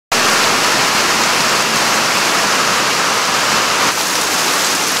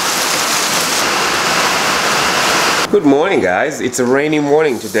Good morning, guys. It's a rainy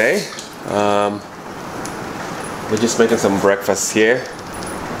morning today. We're just making some breakfast here.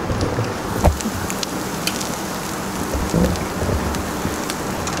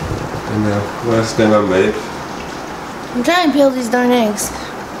 And what's going on, babe? I'm trying to peel these darn eggs.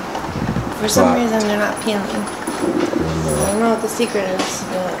 For some reason, they're not peeling. I don't know what the secret is,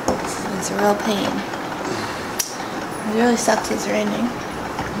 but it's a real pain. It really sucks it's raining.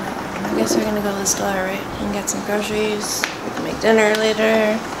 I guess we're gonna go to the store, right, and get some groceries. We can make dinner later.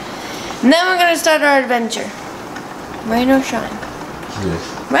 And then we're gonna start our adventure. Rain or shine. Yes.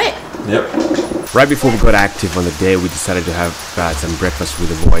 Right? Yep. Right before we got active on the day, we decided to have some breakfast with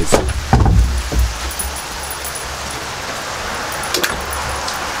the boys.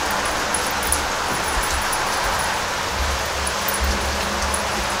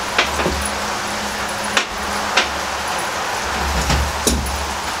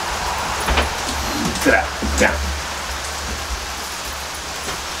 Down.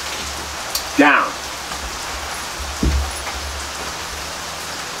 Down.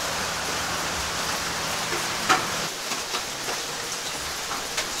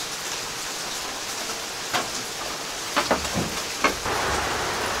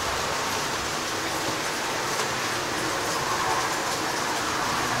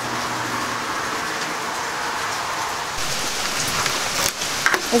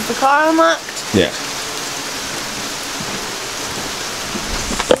 Is the car unlocked? Yeah.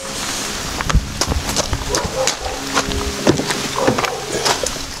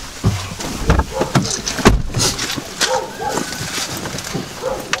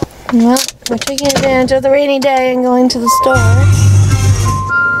 Well, we're taking advantage of the rainy day and going to the store.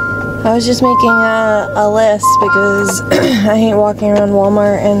 I was just making a list because I hate walking around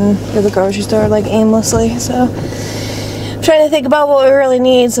Walmart and to the grocery store like aimlessly, so I'm trying to think about what we really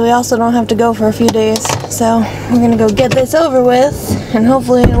need so we also don't have to go for a few days. So we're gonna go get this over with and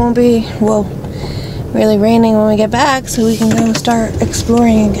hopefully it won't be, well, really raining when we get back so we can go start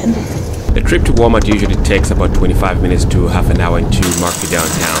exploring again. The trip to Walmart usually takes about 25 minutes to half an hour into Murphy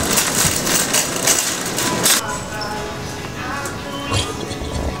downtown.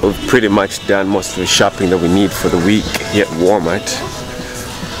 We've pretty much done most of the shopping that we need for the week here at Walmart.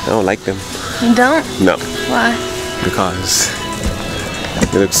 I don't like them. You don't? No. Why? Because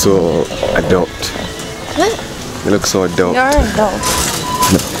they look so adult. What? They look so adult. You're an adult.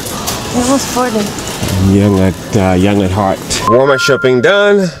 You're almost 40. Young at heart. Walmart shopping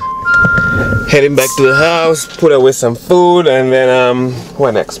done. Heading back to the house, put away some food, and then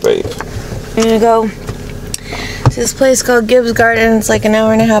what next, babe? We're gonna go to this place called Gibbs Gardens. It's like an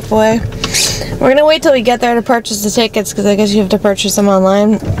hour and a half away. We're gonna wait till we get there to purchase the tickets because I guess you have to purchase them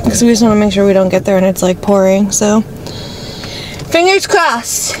online. Because we just want to make sure we don't get there and it's like pouring. So fingers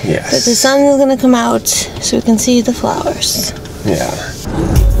crossed Yes. that the sun is gonna come out so we can see the flowers. Yeah.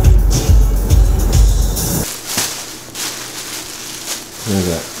 What is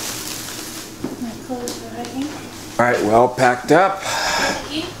that? Alright, well packed up.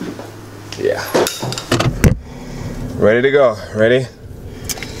 Yeah. Ready to go. Ready?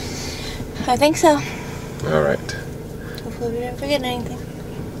 I think so. Alright. Hopefully we didn't forget anything.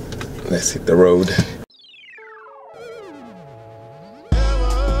 Let's hit the road.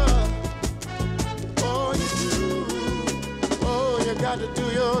 Oh, you got to do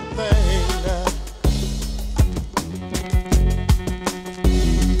your thing.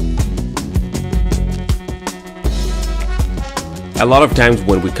 A lot of times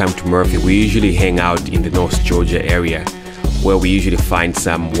when we come to Murphy, we usually hang out in the North Georgia area where we usually find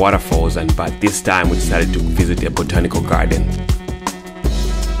some waterfalls, but this time we decided to visit a botanical garden.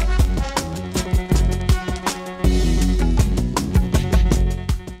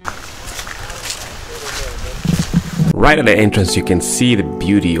 Right at the entrance you can see the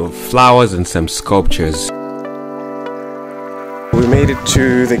beauty of flowers and some sculptures. We made it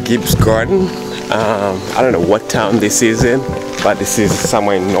to the Gibbs Garden. I don't know what town this is in, but this is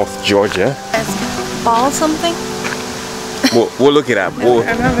somewhere in North Georgia. Ball something? We'll look it up.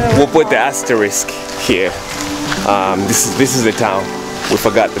 We'll put the asterisk here. This is the town. We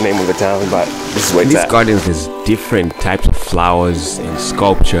forgot the name of the town, but this is where it's In these at. gardens there's different types of flowers and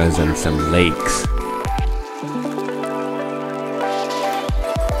sculptures and some lakes.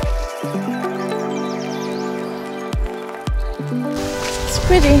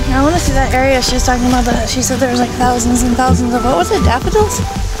 Pretty. I want to see that area she was talking about. That she said there was like thousands and thousands of, what was it, daffodils?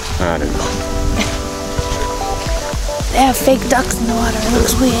 I don't know. They have fake ducks in the water. It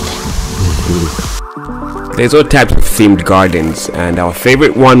looks weird. There's all types of themed gardens, and our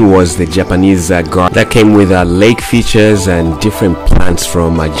favorite one was the Japanese garden that came with lake features and different plants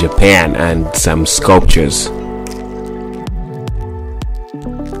from Japan and some sculptures.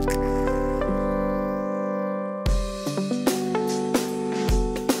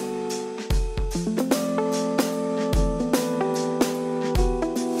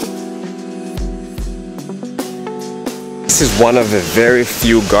 this is one of the very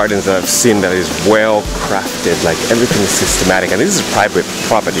few gardens that I've seen that is well crafted. Like everything is systematic, and this is private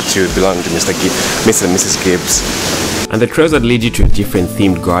property too, belonging to Mr. and Mrs. Gibbs. And the trails that lead you to different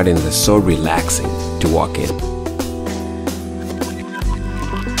themed gardens are so relaxing to walk in. It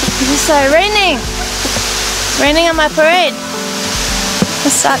just started raining. It's raining on my parade.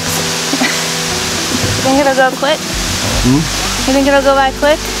 This sucks. You think it'll go quick? You think it'll go by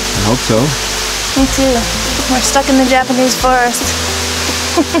quick? I hope so. Me too. We're stuck in the Japanese forest.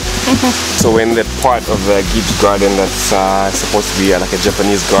 So we're in the part of the Gibbs Garden that's supposed to be like a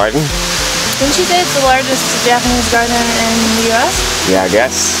Japanese garden. Didn't you say it's the largest Japanese garden in the US? Yeah, I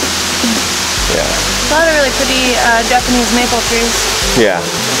guess. Yeah. A lot of really pretty Japanese maple trees. Yeah.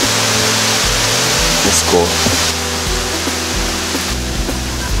 It's cool.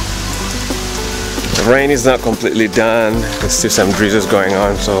 The rain is not completely done. There's still some drizzles going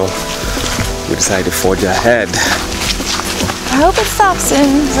on, so we decided to forge ahead. I hope it stops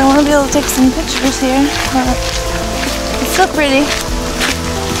soon, because I want to be able to take some pictures here. It's so pretty.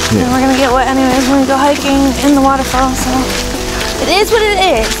 Yeah. And we're going to get wet anyways when we go hiking in the waterfall, so it is what it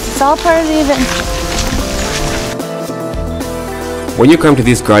is. It's all part of the adventure. When you come to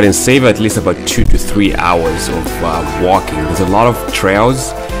this garden, save at least about 2 to 3 hours of walking. There's a lot of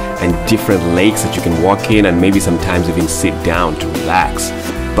trails and different lakes that you can walk in, and maybe sometimes even sit down to relax.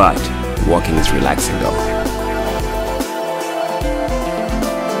 But walking is relaxing though.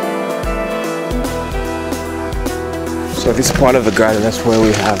 So this part of the garden, that's where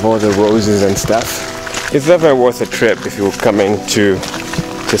we have all the roses and stuff. It's never worth a trip if you're coming to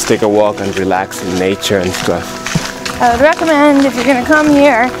just take a walk and relax in nature and stuff. I would recommend, if you're going to come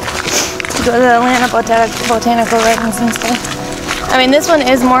here, to go to the Atlanta Botanical Gardens and stuff. I mean, this one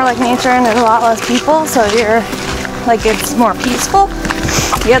is more like nature and there's a lot less people, so you're like, it's more peaceful.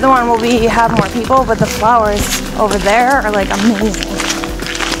 The other one will have more people, but the flowers over there are like amazing.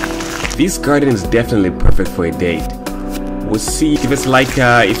 This garden is definitely perfect for a date. We'll see. Give us a like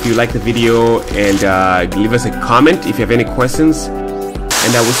if you like the video, and leave us a comment if you have any questions.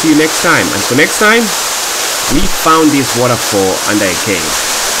 And we'll see you next time. Until next time, we found this waterfall under a cave.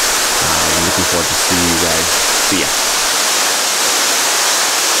 I'm looking forward to seeing you guys. See ya.